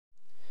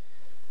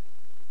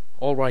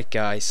Alright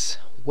guys,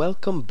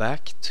 welcome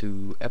back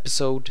to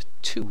episode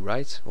 2,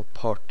 right? Or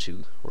part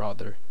 2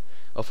 rather,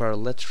 of our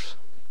Let's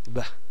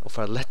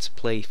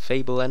Play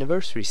Fable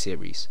anniversary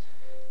series.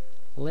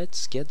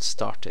 Let's get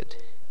started.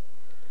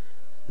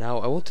 Now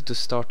I wanted to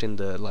start in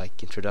the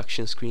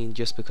introduction screen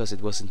just because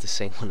it wasn't the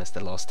same one as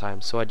the last time,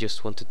 so I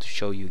just wanted to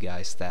show you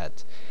guys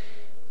that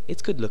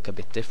it could look a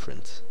bit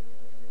different.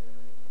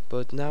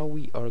 But now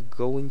we are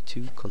going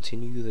to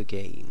continue the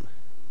game.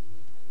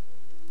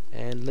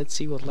 And let's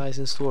see what lies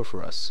in store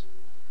for us.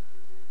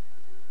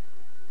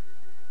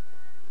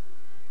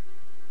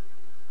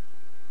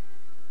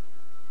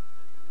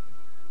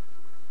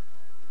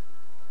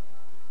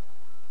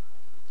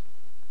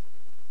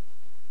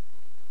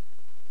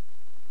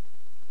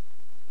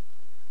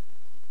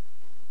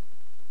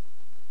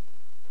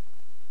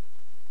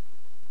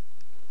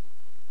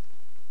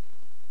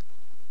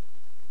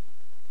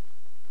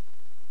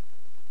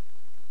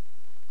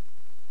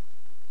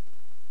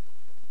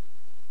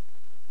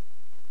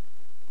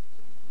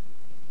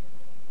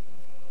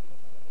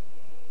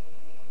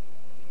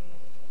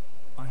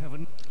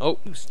 Oh,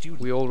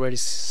 we already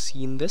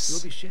seen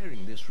this.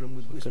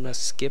 We're gonna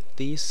skip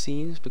these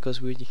scenes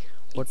because we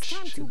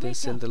watched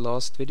this in the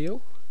last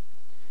video.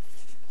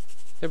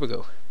 There we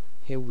go.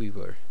 Here we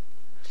were.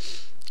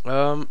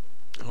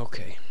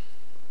 Okay.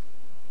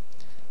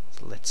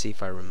 So let's see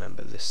if I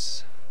remember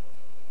this.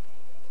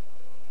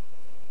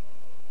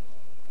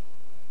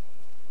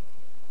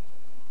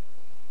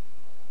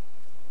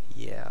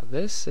 Yeah,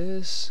 this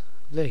is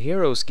the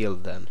Heroes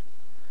Guild then.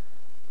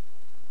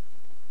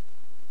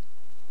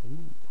 Ooh.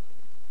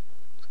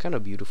 Kind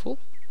of beautiful.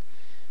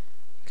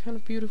 Kind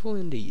of beautiful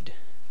indeed.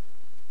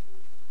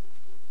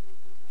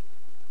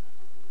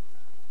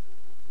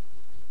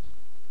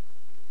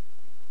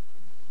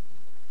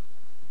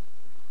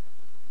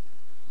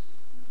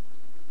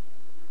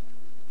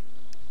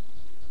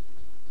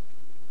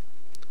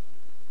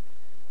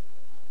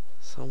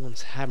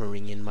 Someone's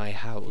hammering in my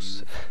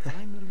house.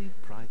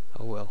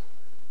 Oh well.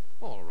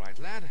 All right,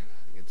 lad.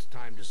 It's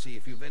time to see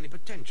if you've any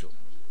potential.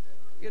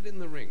 Get in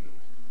the ring.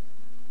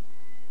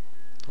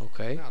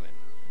 Okay. Now then,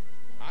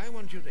 I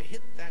want you to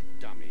hit that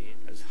dummy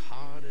as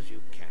hard as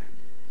you can.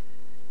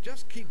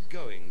 Just keep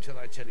going till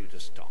I tell you to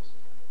stop.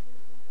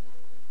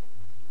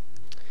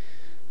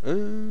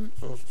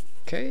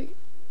 Okay.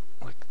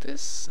 Like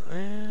this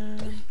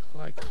and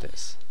like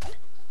this.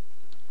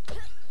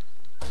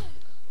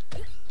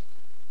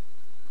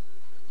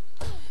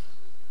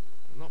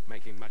 Not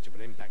making much of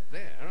an impact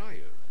there, are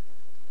you?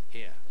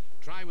 Here,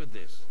 try with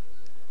this.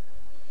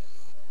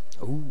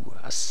 Ooh,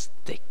 a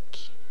stick.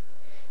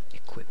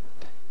 Equip.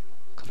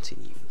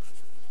 Continue.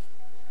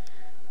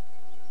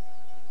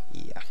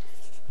 Yeah.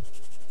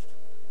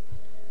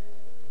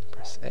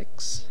 Press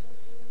X.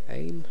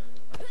 Aim.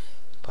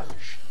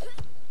 Punch.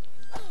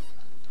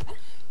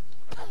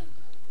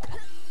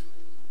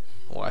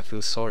 Oh, I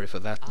feel sorry for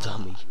that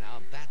dummy.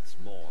 Now that's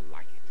more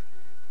like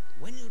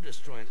it. When you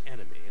destroy an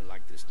enemy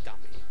like this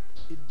dummy,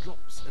 it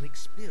drops an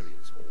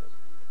experience orb.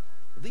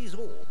 These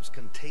orbs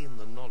contain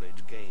the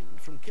knowledge gained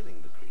from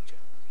killing the creature.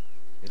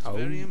 It's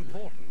very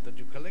important that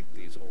you collect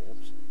these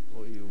orbs,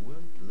 or you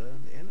won't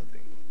learn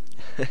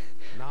anything.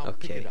 Now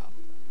pick it up.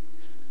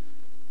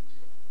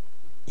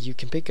 You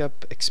can pick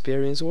up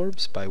experience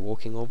orbs by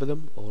walking over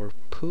them, or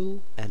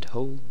pull and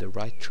hold the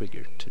right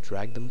trigger to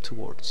drag them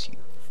towards you.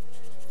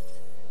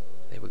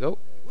 There we go.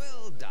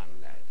 Well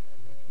done, lad.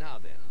 Now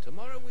then,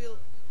 tomorrow we'll...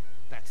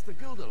 That's the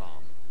guild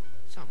alarm.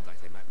 Sounds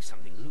like there might be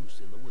something loose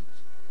in the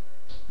woods.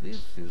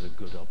 This is a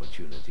good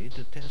opportunity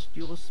to test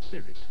your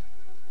spirit.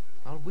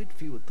 I'll wait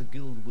for you at the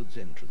guild woods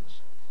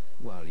entrance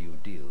while you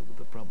deal with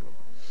the problem.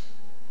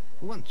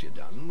 Once you're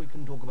done, we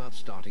can talk about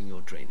starting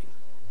your training.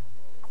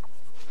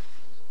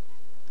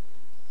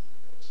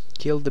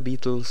 Kill the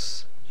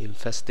beetles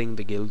infesting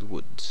the guild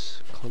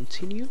woods.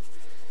 Continue.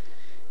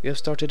 You have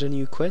started a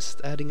new quest,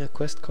 adding a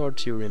quest card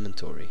to your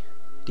inventory.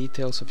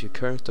 Details of your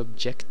current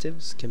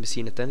objectives can be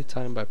seen at any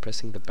time by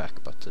pressing the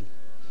back button.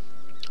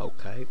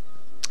 Okay.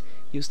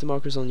 Use the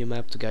markers on your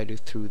map to guide you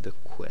through the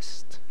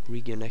quest.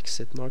 Region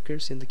exit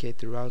markers indicate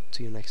the route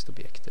to your next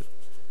objective.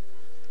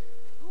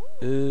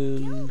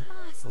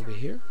 Over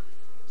here?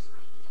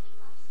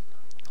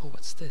 Oh,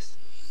 what's this?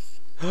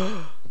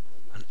 An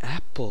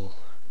apple!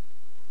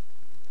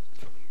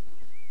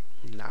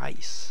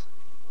 Nice!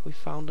 We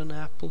found an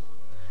apple.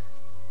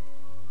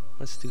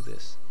 Let's do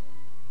this.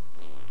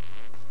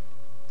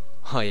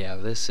 Oh yeah,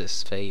 this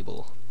is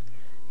Fable.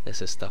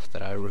 This is stuff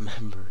that I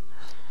remember.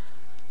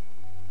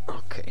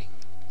 Okay.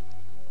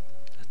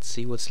 Let's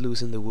see what's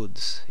loose in the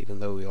woods, even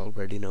though we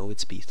already know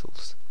it's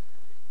beetles.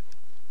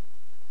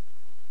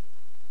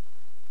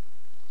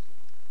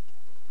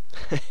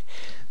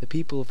 The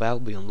people of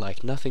Albion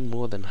like nothing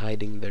more than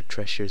hiding their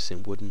treasures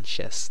in wooden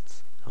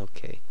chests.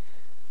 Okay.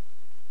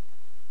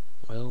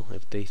 Well,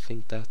 if they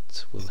think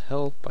that will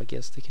help, I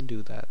guess they can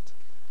do that.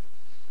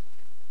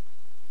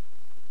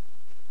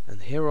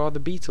 And here are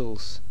the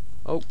beetles.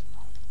 Oh.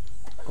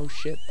 Oh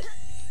shit.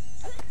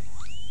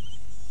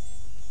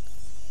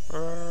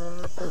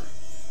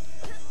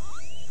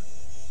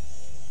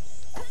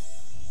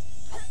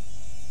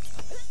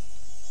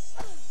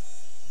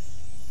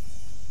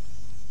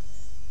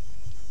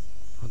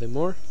 there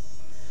more?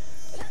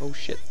 Oh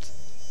shit.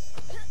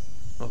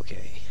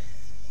 Okay.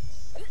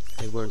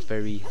 They weren't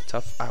very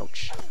tough.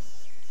 Ouch.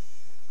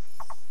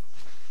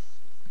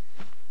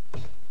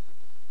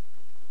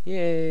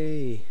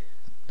 Yay!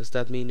 Does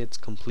that mean it's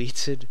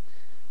completed?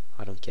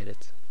 I don't get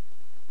it.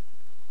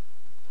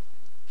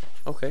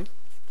 Okay.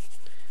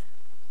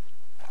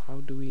 How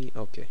do we...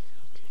 Okay.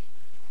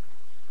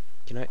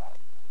 Can I...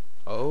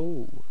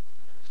 Oh!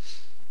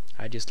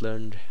 I just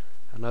learned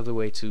another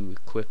way to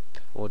equip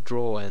or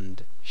draw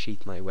and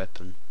sheath my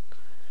weapon.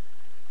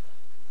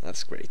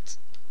 That's great.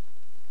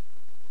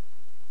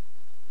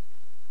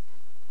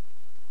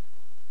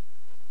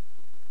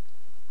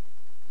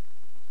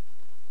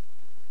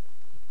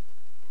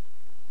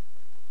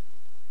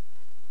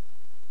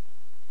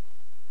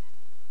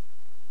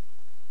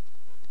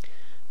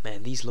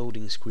 Man, these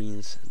loading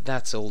screens,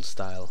 that's old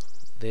style.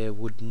 There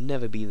would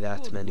never be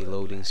that Good many work,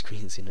 loading lad.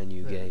 screens in a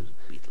new game.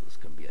 Those beetles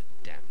can be a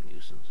damn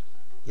nuisance.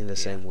 In the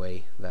same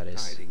way, that I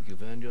is. think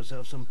you've earned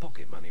yourself some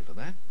pocket money for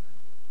that.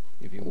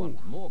 If you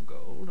want more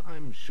gold,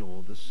 I'm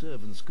sure the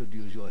servants could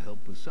use your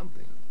help with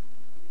something.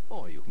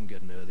 Or you can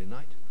get an early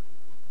night.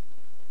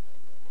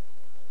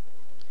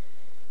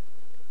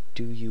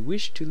 Do you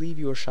wish to leave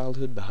your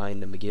childhood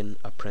behind and begin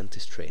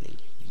apprentice training?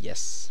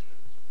 Yes.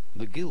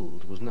 The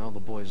guild was now the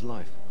boy's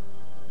life.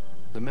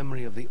 The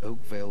memory of the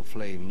Oakvale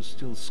flames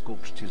still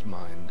scorched his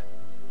mind,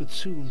 but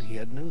soon he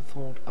had no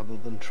thought other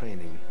than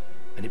training,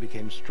 and he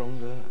became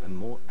stronger and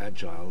more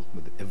agile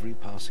with every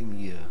passing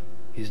year.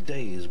 His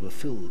days were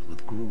filled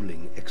with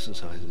grueling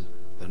exercises,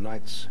 the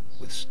nights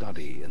with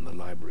study in the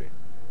library.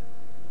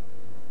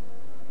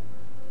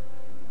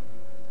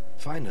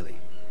 Finally,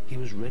 he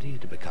was ready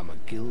to become a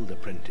guild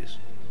apprentice,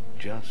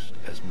 just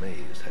as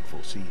Maze had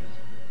foreseen.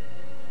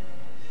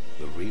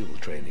 The real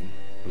training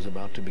was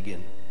about to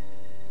begin.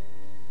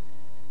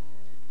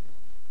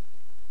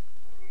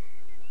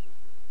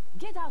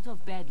 Get out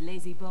of bed,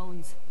 lazy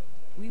bones.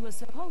 We were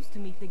supposed to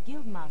meet the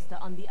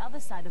guildmaster on the other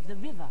side of the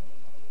river.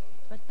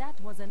 But that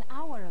was an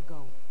hour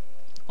ago.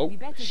 Oh, We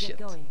better shit.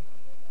 get going.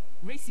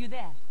 Race you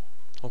there.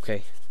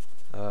 Okay.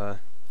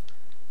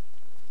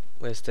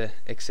 Where's the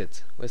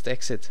exit? Where's the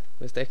exit?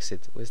 Where's the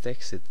exit? Where's the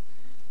exit?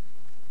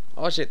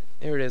 Oh shit,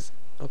 here it is.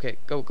 Okay,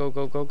 go, go,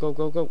 go, go, go,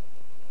 go, go.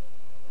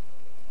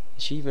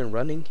 Is she even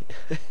running?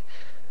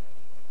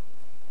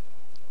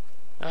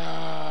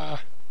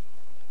 Ah!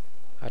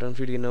 I don't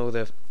really know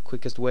the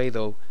quickest way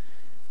though.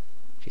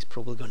 She's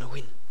probably gonna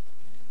win.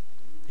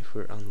 If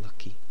we're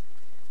unlucky.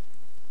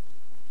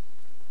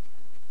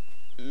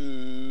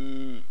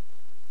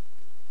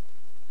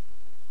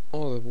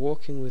 Oh, they're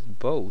walking with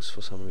bows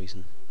for some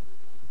reason.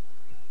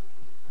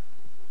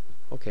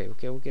 Okay,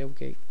 okay, okay,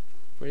 okay.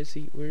 Where is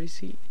he? Where is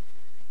he?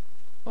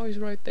 Oh, he's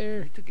right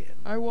there. Right again.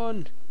 I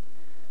won.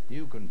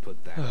 You can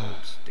put that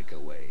old stick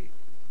away.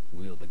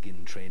 We'll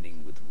begin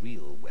training with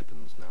real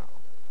weapons now.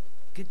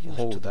 Get used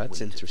Oh, to the that's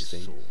weight of this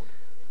interesting. sword,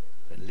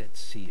 and let's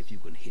see if you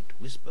can hit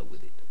Whisper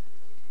with it.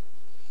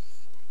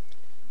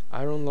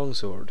 Iron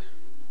longsword.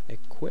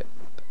 Equip.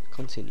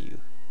 Continue.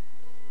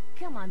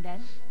 Come on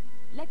then.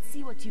 Let's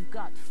see what you've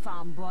got,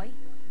 farm boy.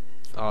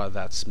 Oh,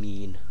 that's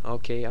mean.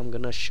 Okay, I'm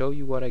gonna show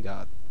you what I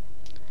got.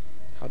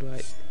 How do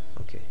I...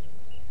 Okay.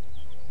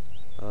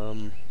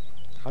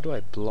 How do I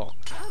block?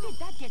 How did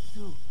that get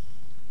through?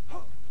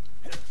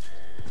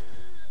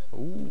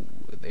 Ooh,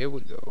 there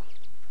we go.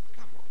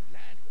 Come on,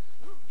 lad.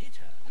 Hit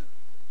her.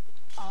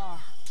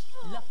 Ah,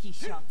 lucky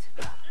shot.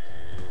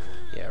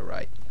 Yeah,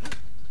 right.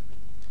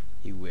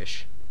 You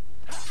wish.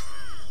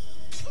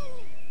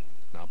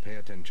 Now pay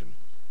attention.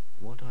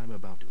 What I'm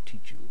about to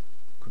teach you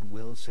could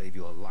well save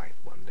your life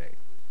one day.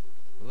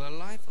 The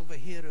life of a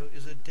hero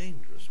is a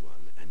dangerous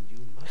one, and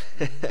you must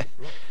learn to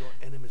block your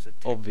enemy's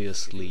attacks.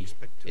 Obviously, if you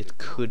expect to it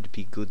live long. could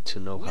be good to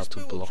know how to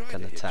Whisper will block try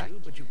an to hit attack.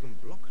 You, but you can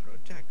block her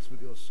attacks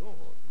with your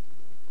sword.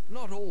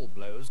 Not all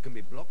blows can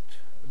be blocked,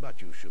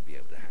 but you should be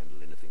able to handle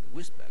anything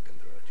Whisper can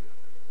throw at you.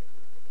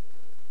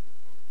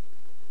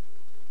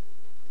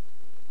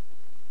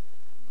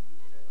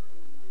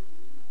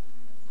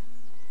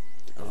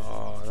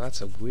 Oh,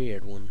 that's a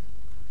weird one.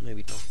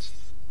 Maybe not.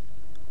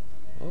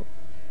 Oh,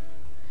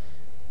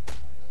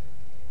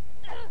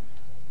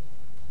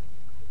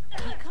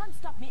 You can't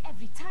stop me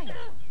every time.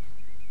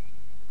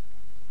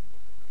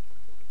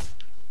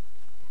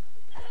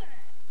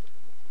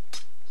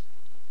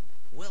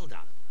 Well done.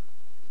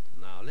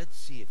 Now let's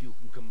see if you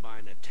can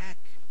combine attack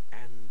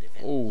and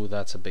defense. oh,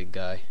 that's a big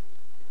guy.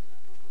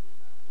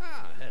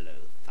 Ah, hello,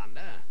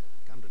 Thunder.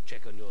 Come to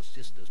check on your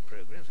sister's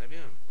progress, have you?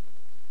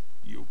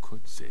 You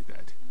could say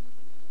that.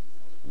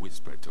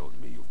 Whisper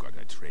told me you've got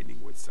a training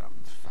with some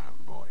farm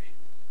boy.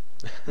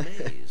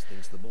 Maze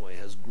thinks the boy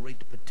has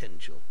great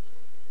potential.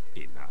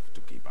 Enough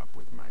to keep up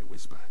with my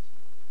Whisper.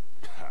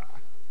 Ha!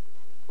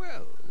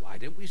 Well, why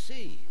don't we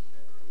see?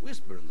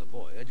 Whisper and the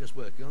boy are just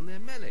working on their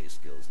melee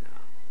skills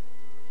now.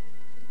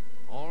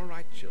 All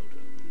right,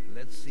 children.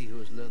 Let's see who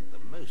has learnt the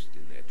most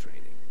in their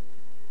training.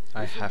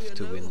 I This will have be a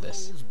to win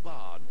this.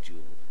 no-holds-barred duel,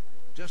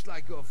 just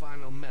like your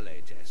final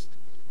melee test.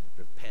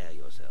 Prepare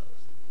yourselves.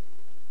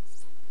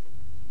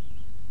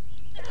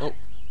 Oh,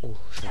 oh,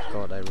 thank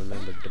God I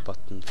remembered the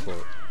button for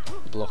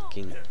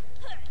blocking.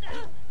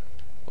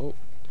 Oh,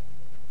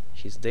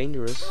 she's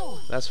dangerous.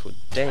 That's for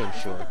damn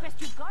sure. The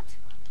best you've got?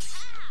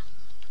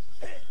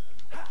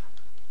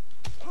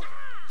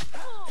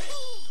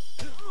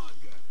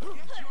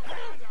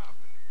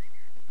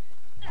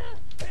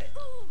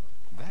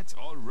 That's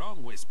all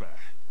wrong, Whisper.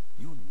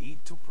 You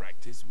need to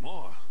practice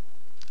more.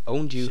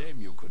 Owned you.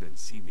 Shame you couldn't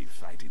see me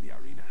fight in the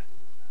arena.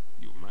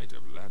 You might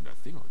have learned a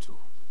thing or two.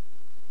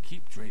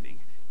 Keep training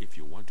if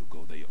you want to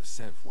go there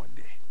yourself one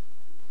day.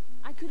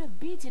 I could have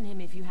beaten him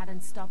if you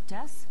hadn't stopped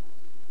us.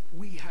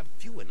 We have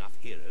few enough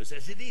heroes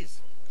as it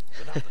is,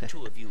 without the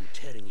two of you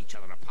tearing each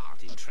other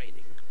apart in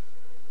training.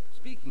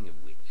 Speaking of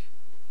which,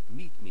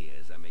 meet me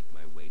as I make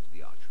my way to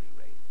the archery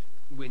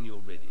range, when you're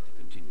ready to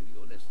continue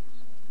your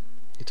lessons.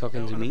 You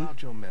talking to How me?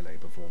 about your melee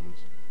performance?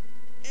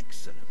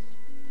 Excellent.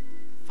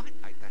 Fight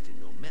like that in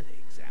your melee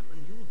exam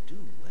and you'll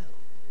do well.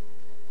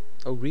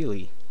 Oh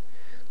really?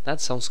 That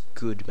sounds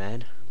good,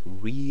 man.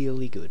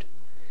 Really good.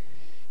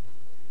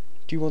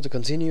 Do you want to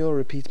continue or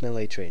repeat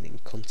melee training?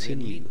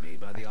 Continue. Then meet me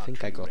by the I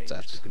think I archery got range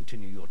that to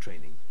continue your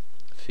training.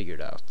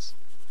 figured out.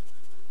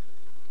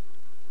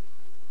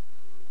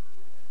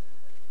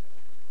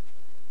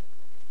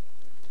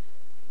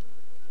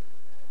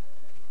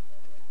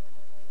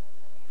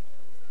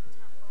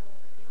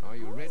 Are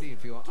you ready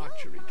for your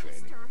archery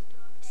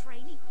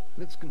training?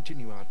 Let's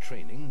continue our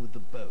training with the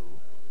bow.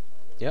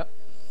 Yep.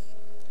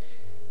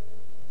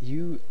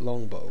 You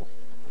longbow.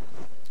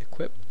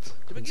 Equipped.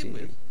 To begin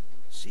Continue. with,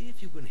 see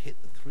if you can hit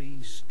the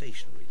 3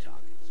 stationary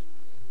targets.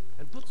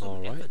 And put some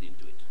Alright. effort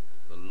into it.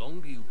 The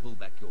longer you pull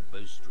back your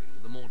bowstring,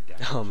 the more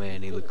damage. Oh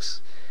man, he you will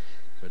looks...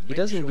 But He make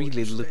doesn't sure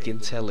really you look stay within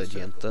the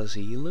intelligent, circle. does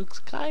he? He looks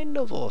kind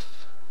of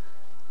off.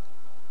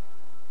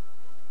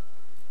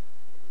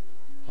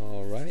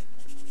 Alright.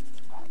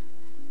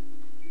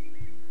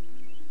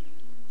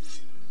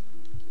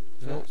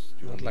 No, First,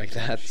 you'll not need like to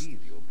that. unsheathe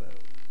your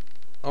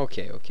bow.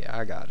 Okay, okay,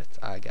 I got it.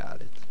 I got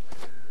it.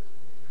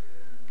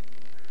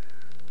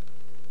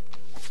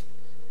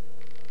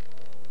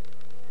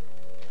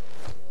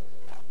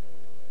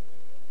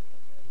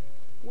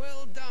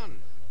 Well done.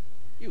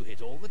 You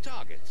hit all the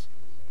targets.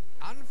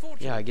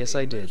 Unfortunately, Yeah, I guess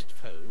I did. most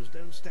foes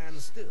don't stand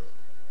still.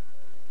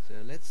 So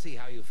let's see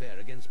how you fare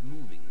against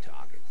moving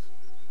targets.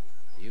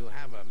 You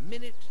have a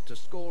minute to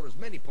score as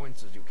many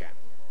points as you can.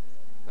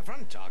 The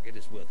front target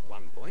is worth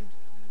 1 point.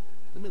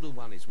 The middle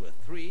one is worth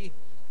 3.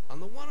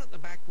 And the one at the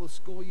back will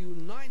score you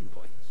 9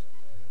 points.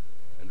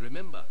 And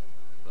remember,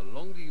 the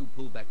longer you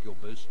pull back your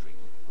bowstring,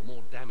 the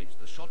more damage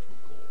the shot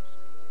will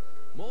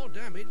cause. More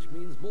damage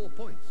means more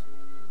points.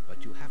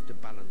 But you have to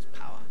balance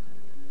power,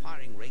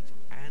 firing rate,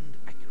 and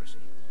accuracy.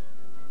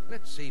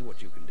 Let's see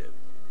what you can do.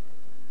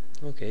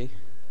 Okay.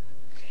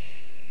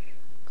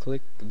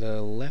 Click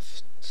the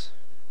left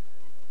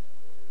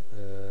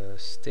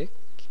stick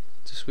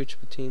to switch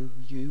between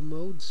view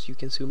modes. You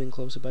can zoom in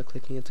closer by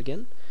clicking it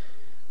again.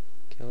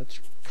 Okay, let's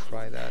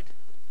try that.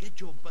 Get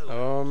your bow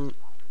out.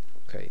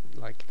 Okay,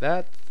 like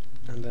that,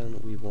 and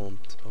then we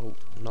want, oh,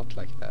 not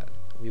like that.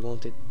 We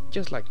want it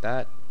just like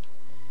that.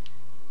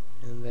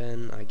 And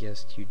then I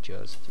guess you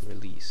just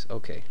release.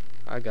 Okay,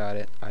 I got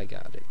it, I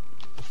got it.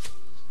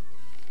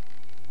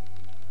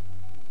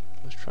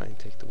 Let's try and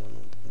take the one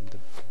on the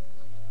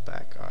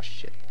back. Ah,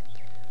 shit.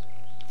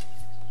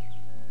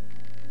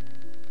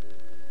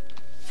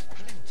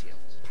 Plenty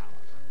of power.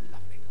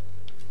 Lovely.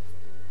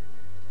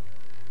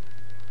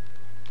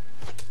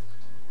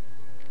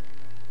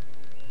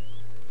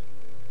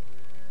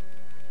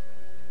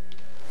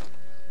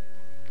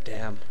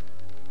 Damn.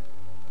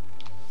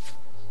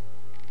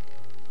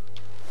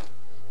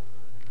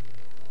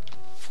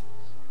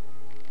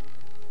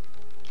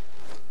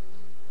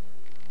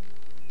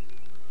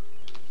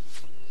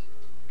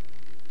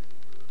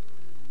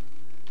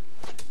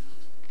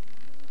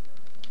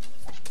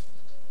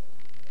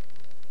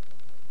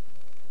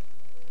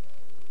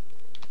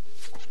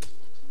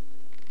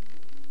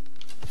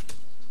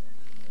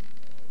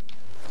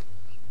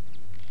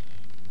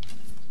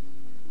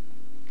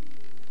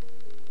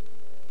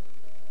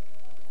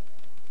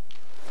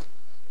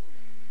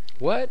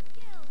 What?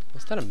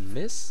 Was that a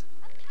miss?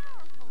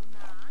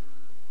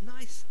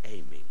 Nice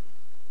aiming.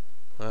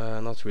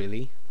 Not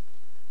really.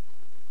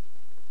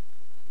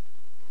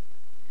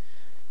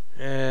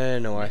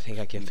 No, I think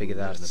I can figure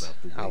that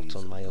out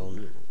on my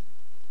own.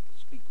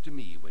 Speak to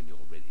me when you're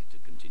ready to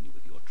continue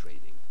with your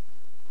training.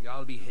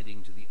 I'll be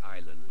heading to the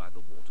island by the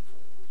waterfall.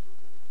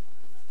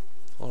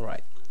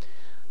 Alright.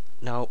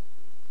 Now,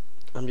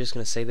 I'm just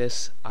gonna say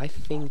this. I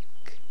think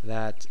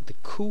that the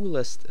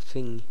coolest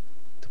thing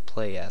to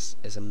play as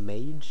is a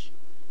mage,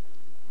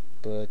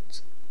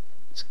 but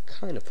it's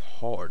kind of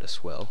hard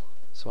as well.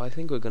 So I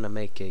think we're gonna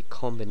make a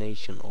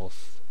combination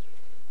of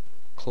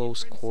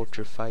close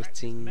quarter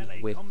fighting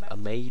with a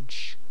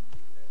mage,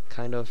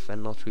 kind of,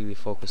 and not really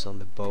focus on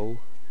the bow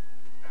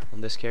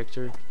on this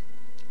character,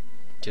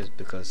 just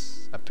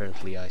because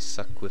apparently I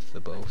suck with the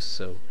bow,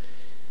 so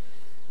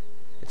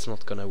it's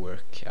not gonna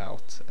work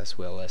out as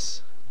well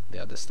as the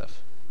other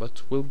stuff.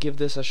 But we'll give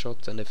this a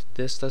shot, and if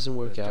this doesn't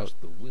work There's out,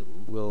 just the will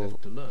we'll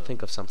left to learn.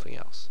 think of something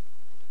else.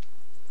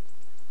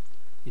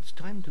 It's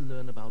time to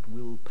learn about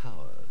will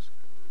powers.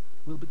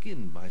 We'll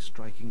begin by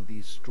striking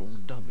these straw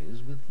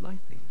dummies with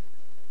lightning.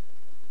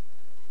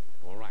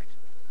 All right,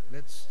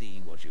 let's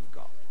see what you've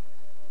got.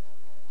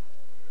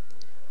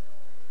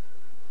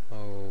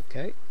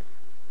 Okay.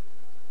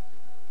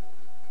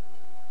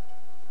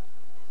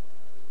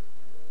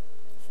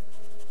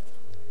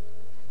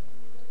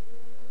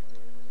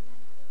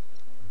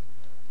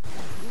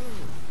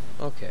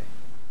 Okay,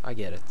 I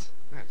get it.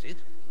 That's it.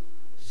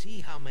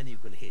 See how many you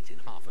can hit in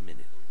half a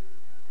minute.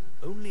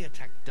 Only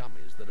attack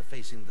dummies that are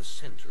facing the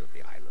center of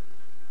the island.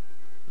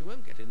 You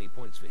won't get any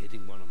points for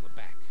hitting one on the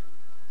back.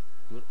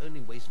 You'll only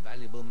waste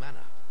valuable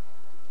mana.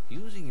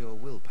 Using your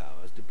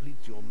willpowers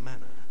depletes your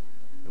mana,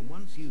 and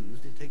once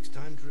used, it takes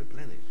time to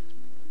replenish.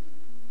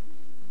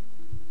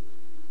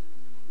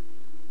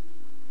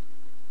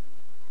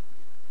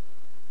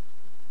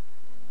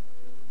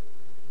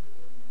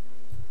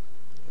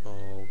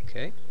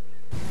 Okay.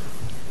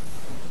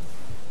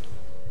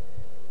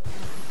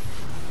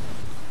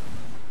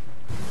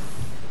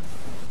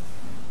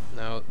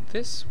 Now,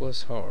 this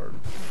was hard.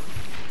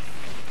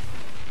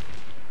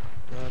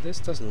 This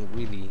doesn't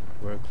really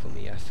work for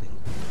me, I think.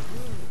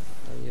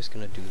 I'm just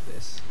gonna do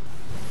this.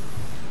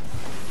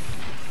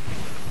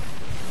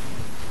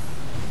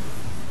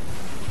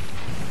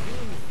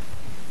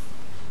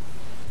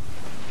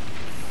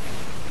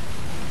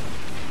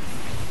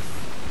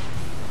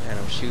 Man,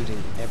 I'm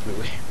shooting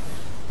everywhere.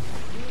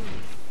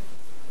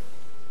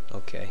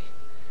 Okay.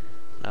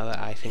 Now that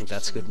I think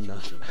that's good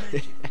enough.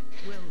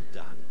 Well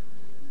done.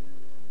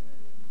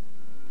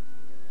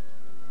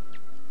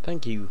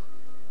 Thank you.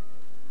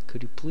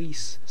 Could you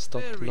please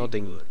stop Very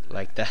nodding good,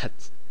 like lad.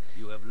 that?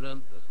 You have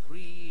learnt the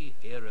 3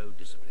 hero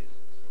disciplines.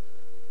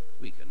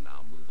 We can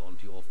now move on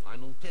to your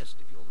final test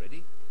if you're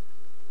ready.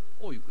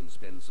 Or you can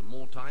spend some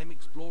more time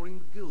exploring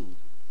the guild.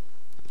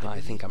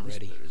 I think I'm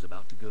ready. Whisper is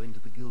about to go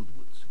into the guild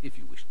woods if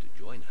you wish to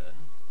join her.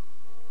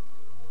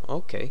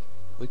 Okay,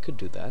 we could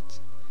do that.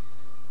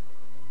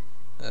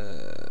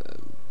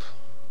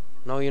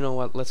 No, you know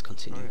what? Let's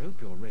continue. I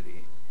hope you're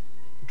ready.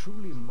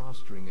 Truly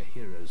mastering a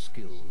hero's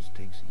skills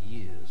takes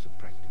years of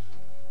practice.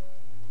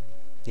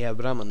 Yeah,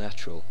 but I'm a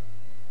natural.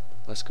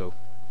 Let's go.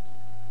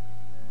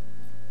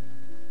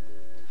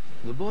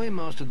 The boy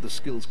mastered the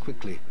skills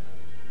quickly,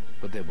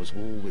 but there was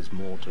always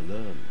more to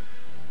learn.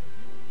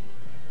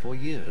 For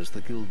years,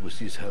 the guild was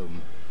his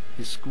home,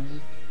 his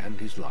school, and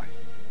his life.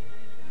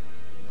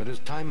 But as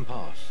time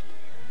passed,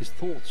 his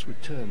thoughts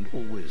returned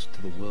always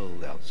to the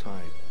world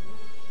outside.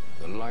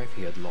 The life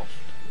he had lost,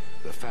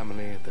 the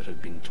family that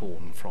had been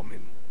torn from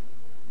him.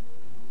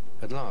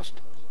 At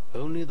last,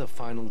 only the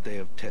final day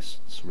of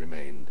tests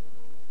remained.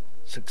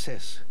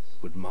 Success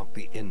would mark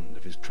the end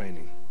of his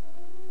training.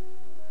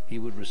 He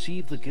would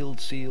receive the guild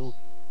seal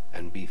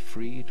and be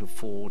free to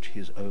forge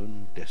his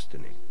own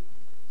destiny.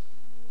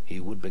 He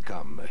would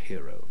become a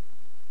hero.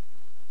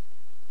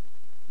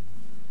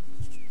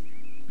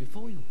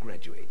 Before you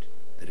graduate,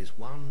 there is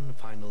one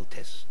final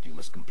test you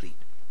must complete.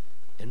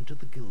 Enter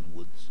the guild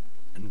woods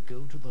and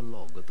go to the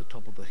log at the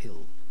top of the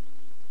hill.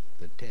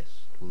 The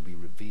test will be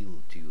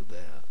revealed to you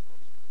there.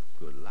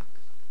 Good luck.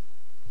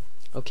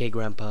 Okay,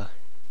 Grandpa.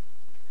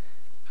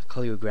 I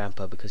call you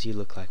Grandpa because you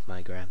look like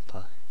my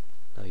grandpa.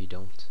 No, you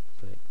don't.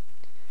 But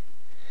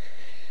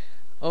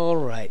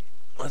alright,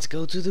 let's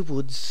go to the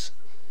woods.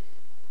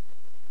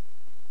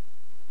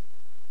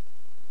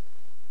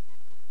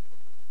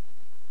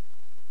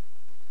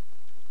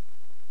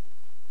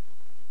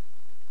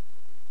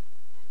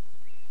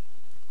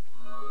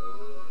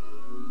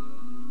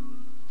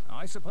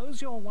 I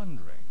suppose you're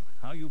wondering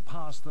how you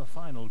passed the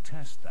final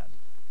test then.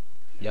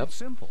 Yep. It's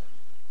simple.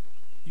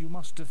 You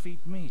must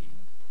defeat me,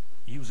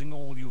 using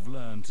all you've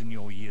learned in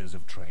your years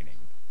of training.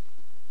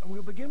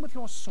 We'll begin with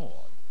your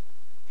sword.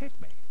 Hit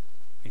me,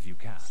 if you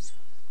can.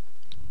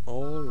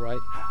 Alright.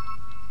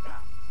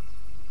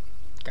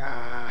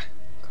 Ah,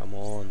 come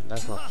on,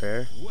 that's not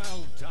fair.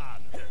 Well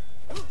done.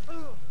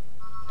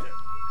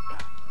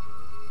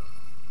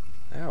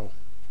 Ow.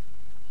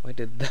 Why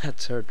did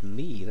that hurt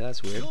me?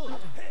 That's weird.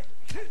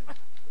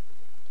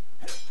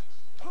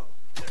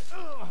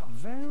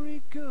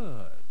 Very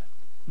good.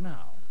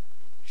 Now,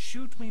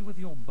 shoot me with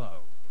your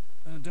bow.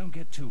 Don't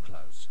get too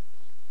close.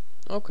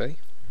 Okay.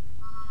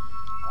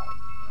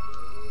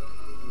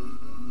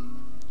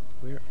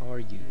 Where are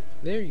you?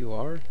 There you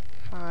are.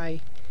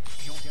 Hi.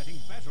 You're getting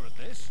better at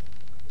this.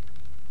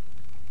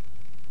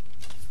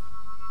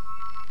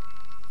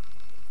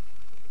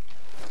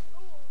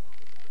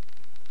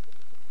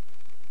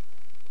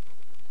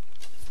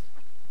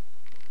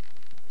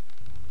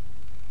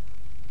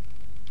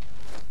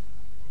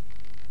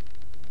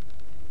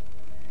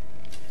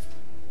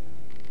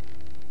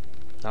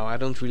 Now, I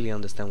don't really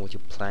understand what your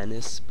plan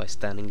is by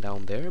standing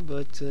down there,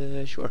 but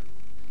sure.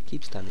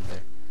 Keep standing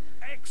there.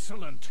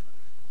 Excellent.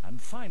 And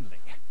finally,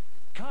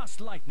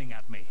 cast lightning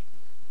at me.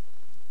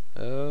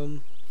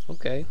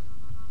 Okay.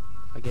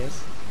 I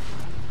guess.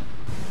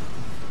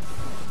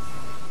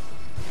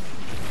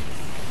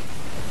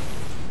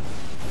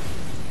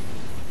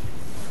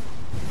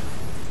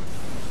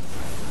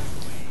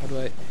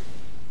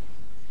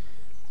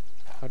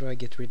 How do I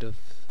get rid of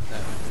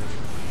that?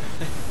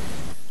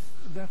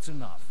 That's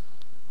enough.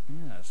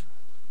 Yes,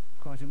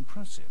 quite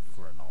impressive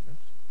for a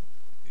novice.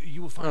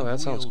 You will find that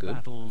sounds real good.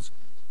 battles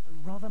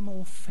rather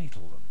more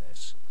fatal than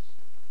this.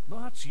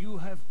 But you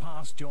have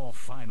passed your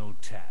final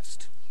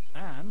test,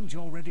 and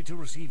you're ready to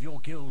receive your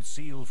guild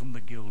seal from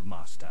the guild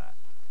master.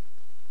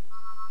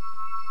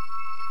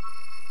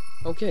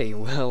 Okay,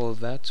 well,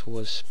 that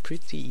was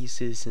pretty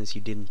easy since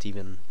you didn't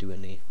even do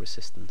any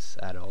resistance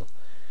at all.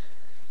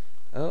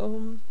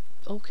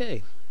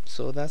 Okay,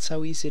 so that's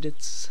how easy it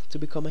is to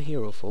become a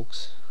hero,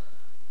 folks.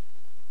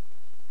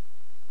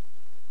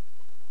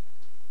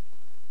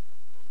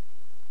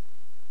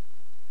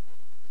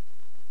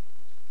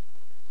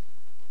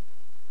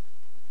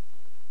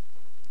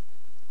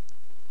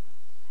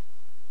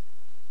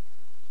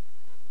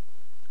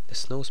 The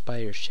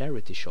Snowspire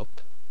charity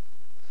shop.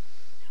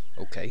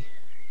 Okay,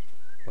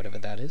 whatever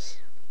that is.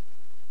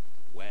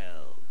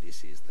 Well,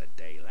 this is the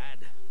day,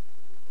 lad.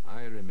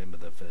 I remember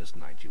the first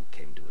night you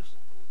came to us.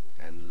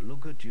 And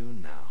look at you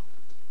now.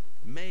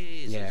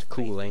 Maze's Yeah,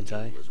 cool, faith in ain't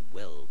I? you was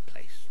well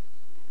placed.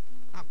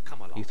 Now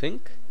come along. You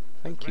think?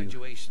 Thank the you.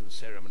 graduation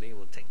ceremony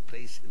will take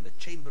place in the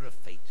Chamber of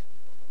Fate,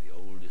 the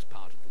oldest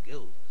part of the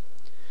guild.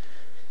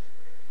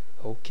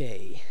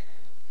 Okay.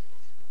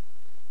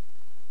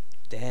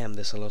 Damn,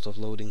 there's a lot of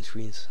loading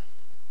screens.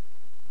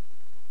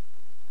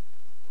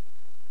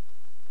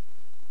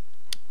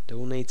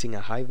 Donating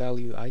a high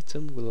value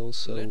item will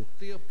also... Let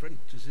the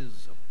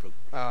apprentices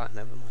approach.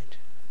 never mind.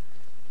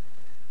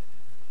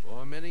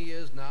 For many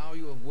years now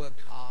you have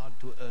worked hard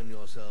to earn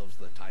yourselves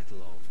the title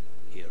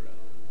of hero.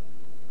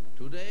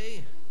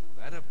 Today,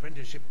 that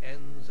apprenticeship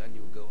ends and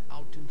you go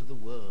out into the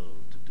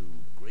world to do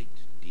great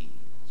deeds.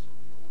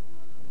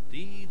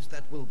 Deeds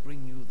that will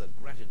bring you the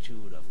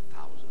gratitude of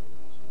thousands,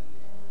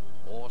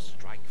 or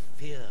strike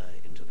fear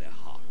into their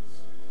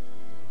hearts.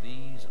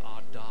 These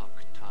are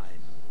dark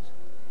times.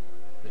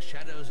 The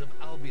shadows of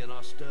Albion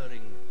are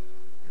stirring,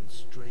 and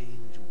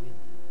strange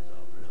winds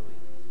are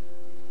blowing.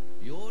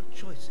 Your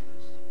choices,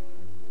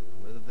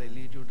 whether they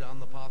lead you down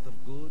the path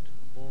of good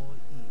or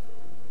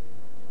evil,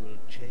 will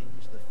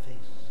change the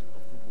face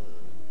of the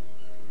world.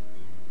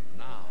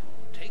 Now,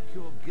 take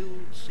your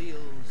guild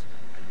seals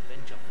and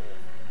venture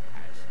forth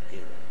as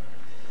heroes.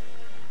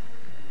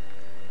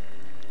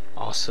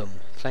 Awesome.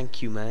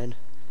 Thank you, man.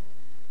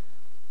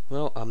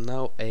 Well, I'm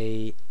now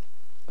a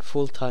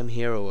full-time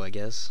hero, I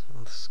guess.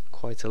 That's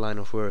quite a line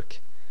of work.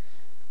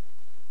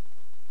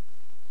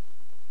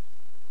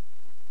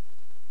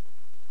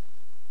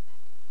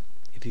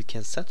 If you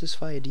can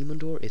satisfy a demon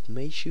door, it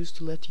may choose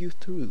to let you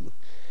through.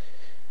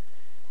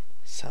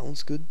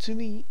 Sounds good to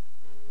me.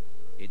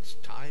 It's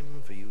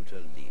time for you to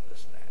leave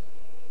us, lad.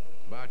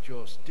 But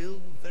you're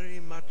still very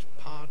much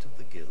part of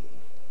the guild.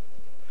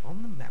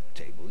 On the map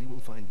table you will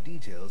find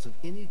details of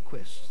any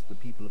quests the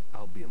people of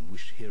Albion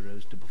wish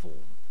heroes to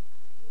perform.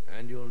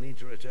 And you'll need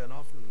to return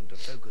often to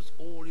focus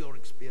all your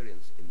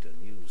experience into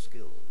new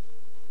skills.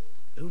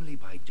 Only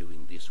by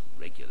doing this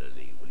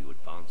regularly will you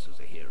advance as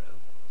a hero.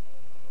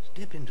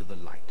 Step into the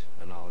light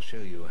and I'll show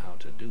you how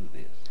to do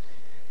this.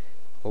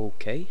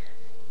 Okay.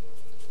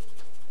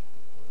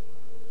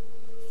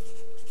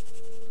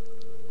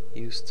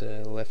 Use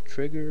the left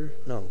trigger,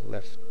 no,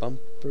 left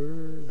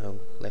bumper, no,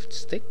 left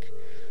stick,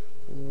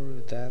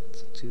 or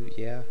that to,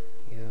 yeah,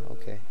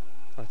 okay.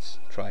 Let's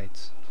try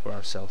it for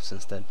ourselves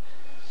instead.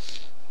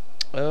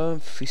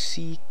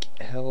 Physique,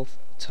 health,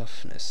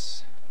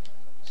 toughness,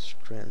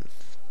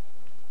 strength,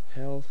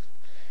 health,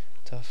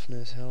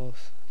 toughness,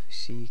 health,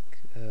 physique,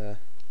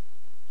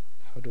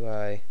 how do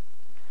I,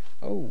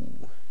 oh,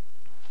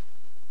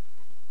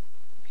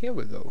 here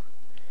we go.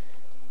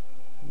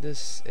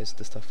 This is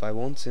the stuff I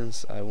want,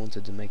 since I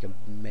wanted to make a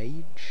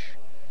mage.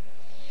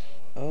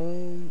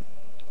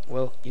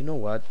 Well, you know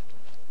what?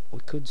 We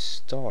could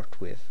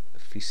start with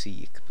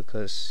physique,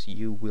 because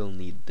you will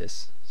need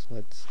this. So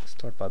let's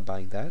start by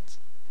buying that.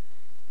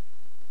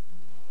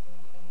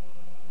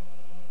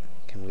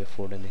 Can we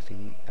afford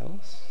anything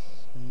else?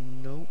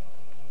 No.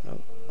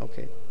 No.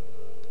 Okay.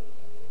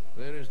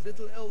 There is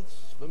little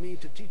else for me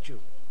to teach you,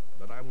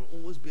 but I will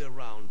always be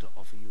around to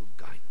offer you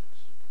guidance.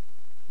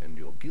 And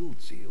your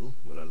guild seal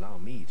will allow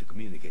me to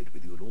communicate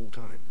with you at all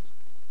times.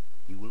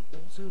 You will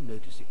also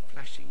notice it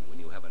flashing when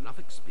you have enough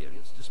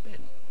experience to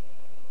spend.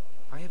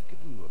 I have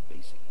given you a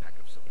basic pack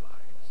of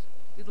supplies.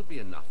 It'll be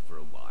enough for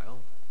a while.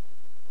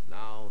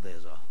 Now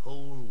there's a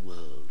whole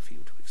world for you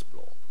to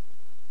explore.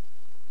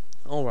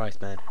 Alright,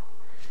 man.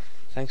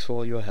 Thanks for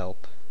all your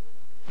help.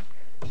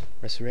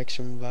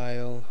 Resurrection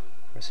vial,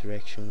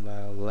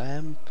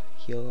 lamp,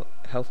 heal,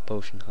 health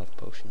potion,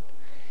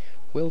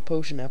 will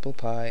potion, apple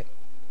pie,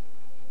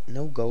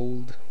 no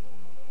gold.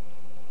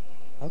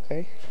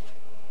 Okay,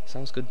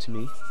 sounds good to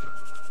me.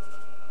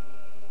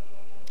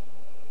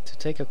 To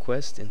take a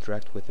quest,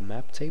 interact with the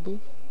map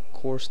table.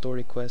 Core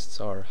story quests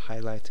are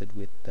highlighted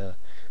with the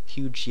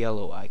huge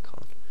yellow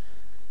icon.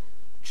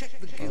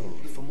 Check the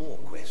guild for more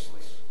quests.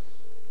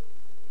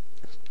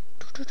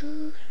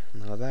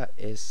 Now that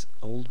is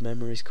old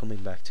memories coming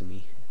back to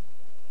me.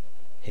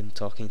 him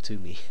talking to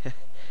me.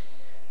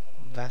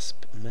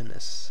 Wasp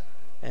menace.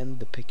 End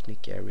the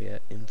picnic area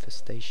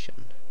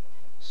infestation.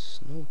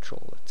 Snow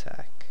troll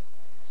attack.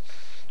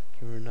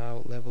 You're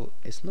now level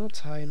is not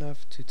high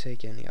enough to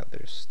take any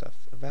other stuff.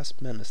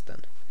 Wasp menace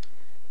then.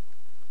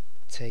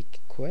 Take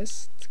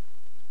quest,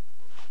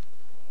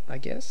 I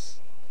guess.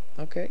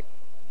 Okay.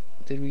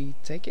 Did we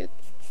take it?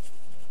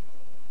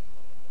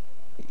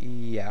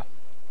 Yeah.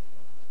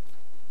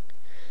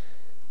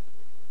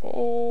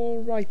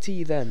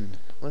 Alrighty then.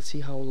 Let's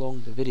see how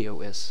long the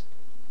video is.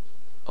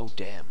 Oh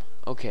damn.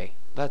 Okay,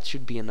 that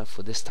should be enough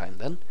for this time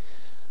then.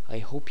 I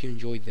hope you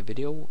enjoyed the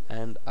video,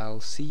 and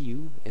I'll see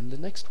you in the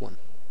next one.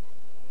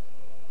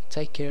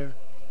 Take care.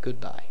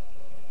 Goodbye.